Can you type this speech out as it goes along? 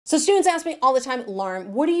So students ask me all the time,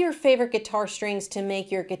 Lauren, what are your favorite guitar strings to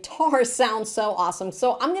make your guitar sound so awesome?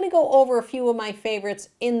 So I'm going to go over a few of my favorites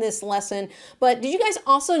in this lesson. But did you guys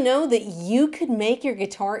also know that you could make your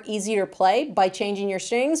guitar easier to play by changing your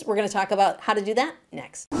strings? We're going to talk about how to do that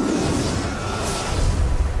next.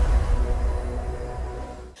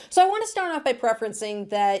 So I want to start off by preferencing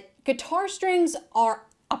that guitar strings are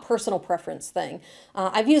a personal preference thing.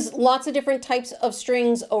 I've used lots of different types of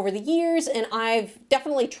strings over the years, and I've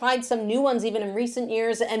definitely tried some new ones even in recent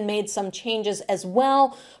years and made some changes as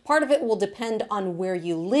well. Part of it will depend on where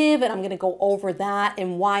you live, and I'm going to go over that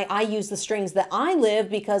and why I use the strings that I live,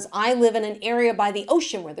 because I live in an area by the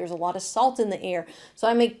ocean where there's a lot of salt in the air. So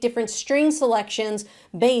I make different string selections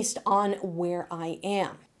based on where I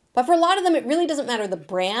am. But for a lot of them, it really doesn't matter the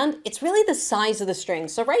brand, it's really the size of the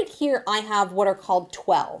strings. So right here, I have what are called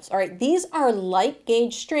 12s. All right, these are light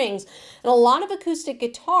gauge strings. And a lot of acoustic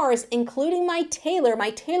guitars, including my Taylor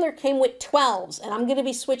came with 12s, and I'm gonna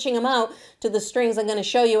be switching them out to the strings I'm gonna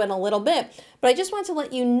show you in a little bit. But I just want to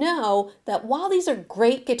let you know that while these are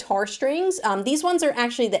great guitar strings, these ones are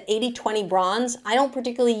actually the 80-20 bronze. I don't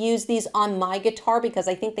particularly use these on my guitar because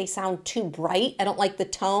I think they sound too bright. I don't like the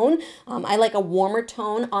tone. I like a warmer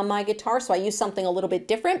tone on my guitar, so I use something a little bit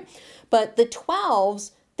different. But the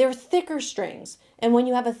 12s, they're thicker strings. And when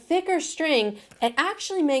you have a thicker string, it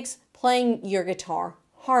actually makes playing your guitar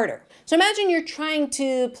harder. So imagine you're trying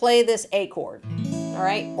to play this A chord, all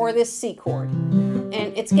right, or this C chord.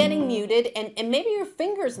 And it's getting muted, and maybe your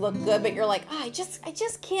fingers look good, but you're like, oh, I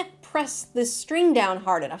just can't press this string down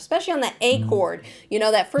hard enough, especially on that A chord. You know,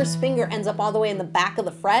 that first finger ends up all the way in the back of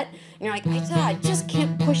the fret, and you're like, I just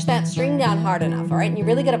can't push that string down hard enough, all right? And you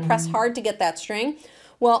really got to press hard to get that string.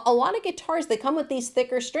 Well, a lot of guitars, they come with these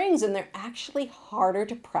thicker strings, and they're actually harder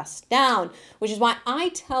to press down, which is why I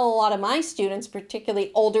tell a lot of my students,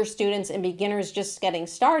 particularly older students and beginners just getting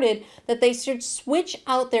started, that they should switch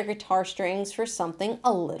out their guitar strings for something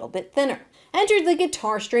a little bit thinner. Enter the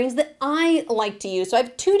guitar strings that I like to use. So I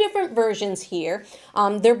have two different versions here.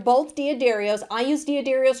 They're both Diodarios. I use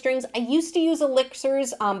Diodario strings. I used to use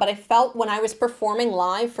elixirs, but I felt when I was performing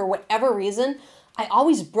live, for whatever reason, I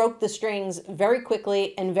always broke the strings very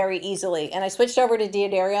quickly and very easily. And I switched over to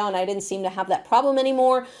Diodario, and I didn't seem to have that problem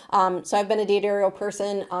anymore. So I've been a Diodario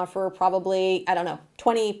person for probably, I don't know,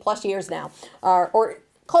 20 plus years now, or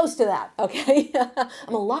close to that, okay?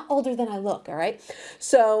 I'm a lot older than I look, all right?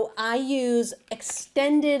 So I use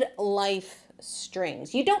extended life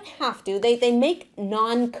strings. You don't have to. They make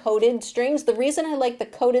non-coated strings. The reason I like the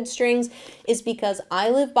coated strings is because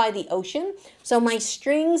I live by the ocean, so my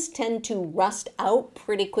strings tend to rust out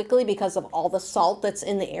pretty quickly because of all the salt that's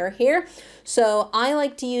in the air here. So I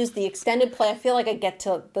like to use the extended play. I feel like they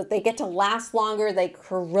get to last longer. They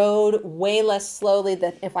corrode way less slowly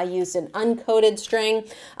than if I used an uncoated string.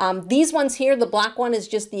 These ones here, the black one is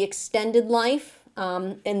just the extended life.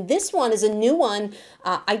 And this one is a new one.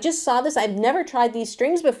 I just saw this. I've never tried these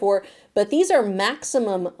strings before, but these are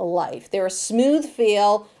maximum life. They're a smooth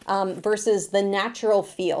feel versus the natural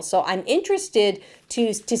feel. So I'm interested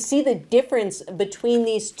to see the difference between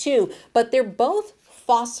these two, but they're both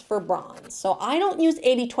phosphor bronze. So I don't use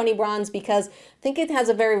 80-20 bronze because I think it has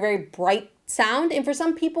a very, very bright sound, and for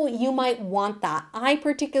some people you might want that. I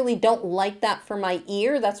particularly don't like that for my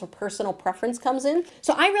ear. That's where personal preference comes in.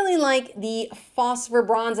 So I really like the phosphor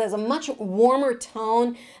bronze. It has a much warmer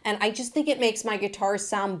tone, and I just think it makes my guitar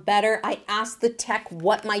sound better. I asked the tech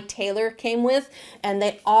what my Taylor came with, and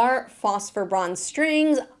they are phosphor bronze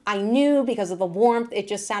strings. I knew because of the warmth, it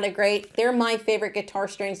just sounded great. They're my favorite guitar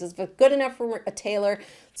strings. It's good enough for a Taylor.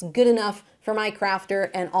 It's good enough for my Crafter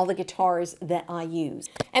and all the guitars that I use.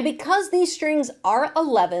 And because these strings are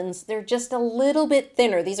 11s, they're just a little bit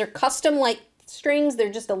thinner. These are custom light strings.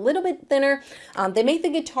 They're just a little bit thinner. They make the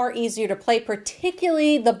guitar easier to play,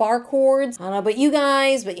 particularly the bar chords. I don't know about you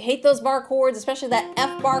guys, but you hate those bar chords, especially that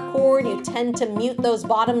F bar chord. You tend to mute those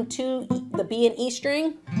bottom two, the B and E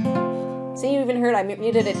string. See, you even heard I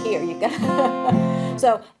muted it here. You got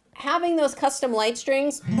So having those custom light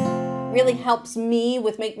strings really helps me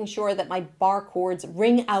with making sure that my bar chords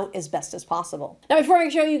ring out as best as possible. Now, before I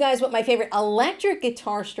show you guys what my favorite electric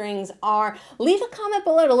guitar strings are, leave a comment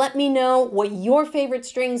below to let me know what your favorite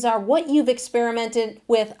strings are, what you've experimented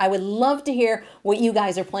with. I would love to hear what you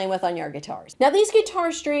guys are playing with on your guitars. Now, these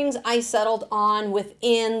guitar strings I settled on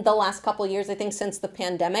within the last couple of years, I think since the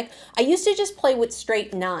pandemic. I used to just play with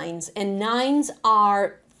straight 9s, and 9s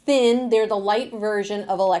are thin. They're the light version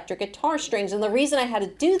of electric guitar strings. And the reason I had to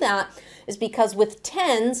do that is because with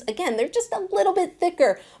 10s, again, they're just a little bit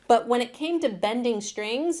thicker. But when it came to bending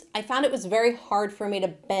strings, I found it was very hard for me to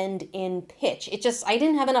bend in pitch. I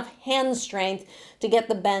didn't have enough hand strength to get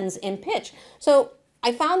the bends in pitch. So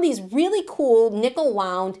I found these really cool nickel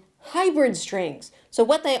wound hybrid strings. So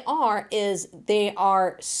what they are is they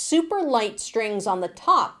are super light strings on the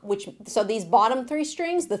top, so these bottom 3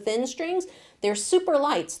 strings, the thin strings, they're super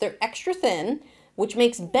lights. They're extra thin, which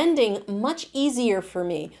makes bending much easier for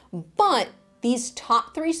me. But these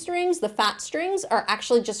top 3 strings, the fat strings, are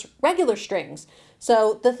actually just regular strings.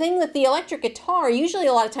 So the thing with the electric guitar, usually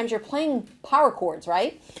a lot of times you're playing power chords,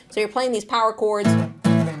 right? So you're playing these power chords.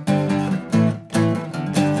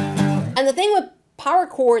 And the thing with power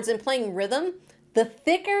chords and playing rhythm, the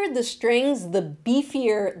thicker the strings, the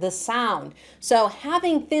beefier the sound. So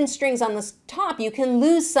having thin strings on the top, you can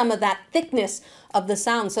lose some of that thickness of the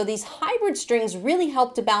sound. So these hybrid strings really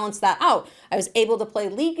help to balance that out. I was able to play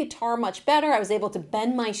lead guitar much better. I was able to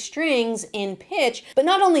bend my strings in pitch. But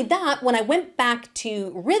not only that, when I went back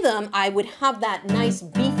to rhythm, I would have that nice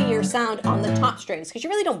beefier sound on the top strings, because you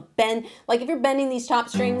really don't bend. Like if you're bending these top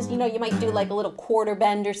strings, you know, you might do like a little quarter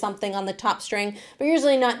bend or something on the top string, but you're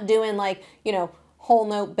usually not doing like, you know, whole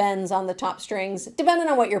note bends on the top strings, depending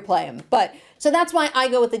on what you're playing. But so that's why I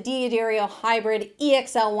go with the D'Addario Hybrid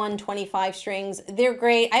EXL 125 strings. They're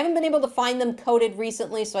great. I haven't been able to find them coated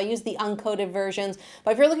recently, so I use the uncoated versions.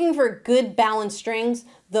 But if you're looking for good balanced strings,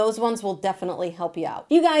 those ones will definitely help you out.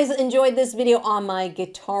 If you guys enjoyed this video on my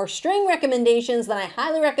guitar string recommendations, then I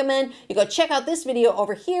highly recommend you go check out this video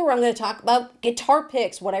over here where I'm going to talk about guitar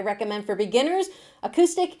picks, what I recommend for beginners,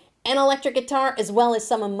 acoustic, and electric guitar, as well as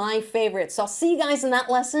some of my favorites. So I'll see you guys in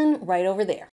that lesson right over there.